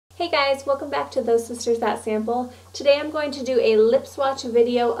Hey guys, welcome back to Those Sisters That Sample. Today I'm going to do a lip swatch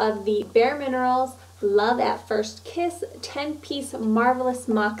video of the BareMinerals Love at First Kiss 10-piece Marvelous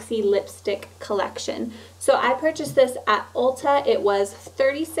Moxie lipstick collection. So I purchased this at Ulta. It was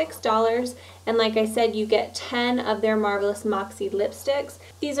 $36, and like I said, you get 10 of their Marvelous Moxie lipsticks.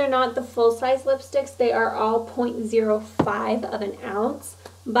 These are not the full-size lipsticks. They are all 0.05 of an ounce,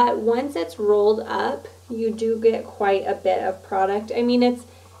 but once it's rolled up, you do get quite a bit of product. I mean,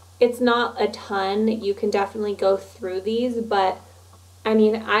 it's not a ton. You can definitely go through these, but I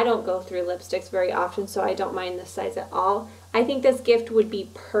mean, I don't go through lipsticks very often, so I don't mind this size at all. I think this gift would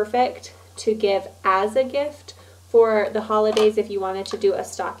be perfect to give as a gift for the holidays if you wanted to do a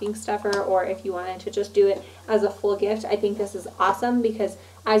stocking stuffer or if you wanted to just do it as a full gift. I think this is awesome because,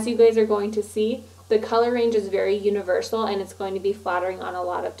 as you guys are going to see, the color range is very universal and it's going to be flattering on a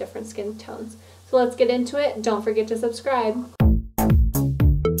lot of different skin tones. So let's get into it. Don't forget to subscribe.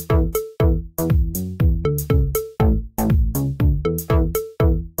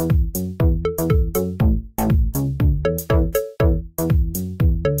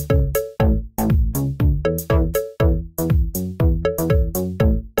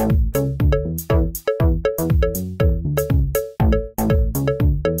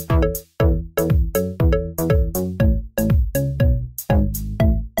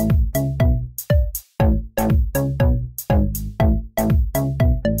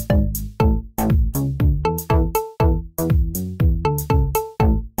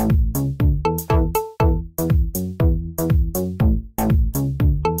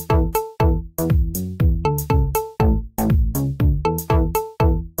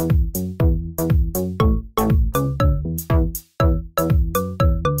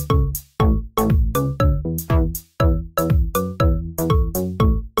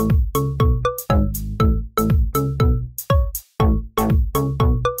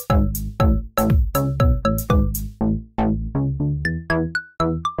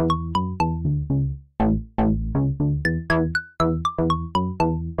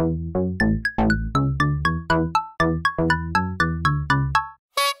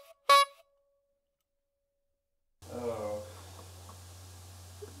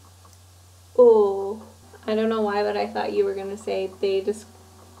 Oh, I don't know why, but I thought you were going to say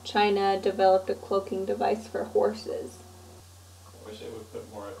China developed a cloaking device for horses. I wish it would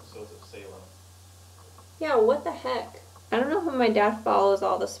put more episodes of Salem. Yeah, what the heck? I don't know how my dad follows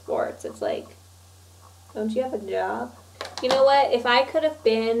all the sports. It's like, don't you have a job? You know what? If I could have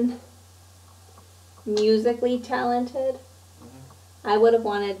been musically talented, I would have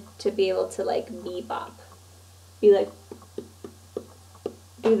wanted to be able to like bebop. Be like,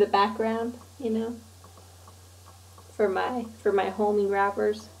 do the background, you know, for my homie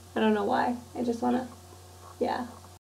rappers. I don't know why. I just want to, yeah.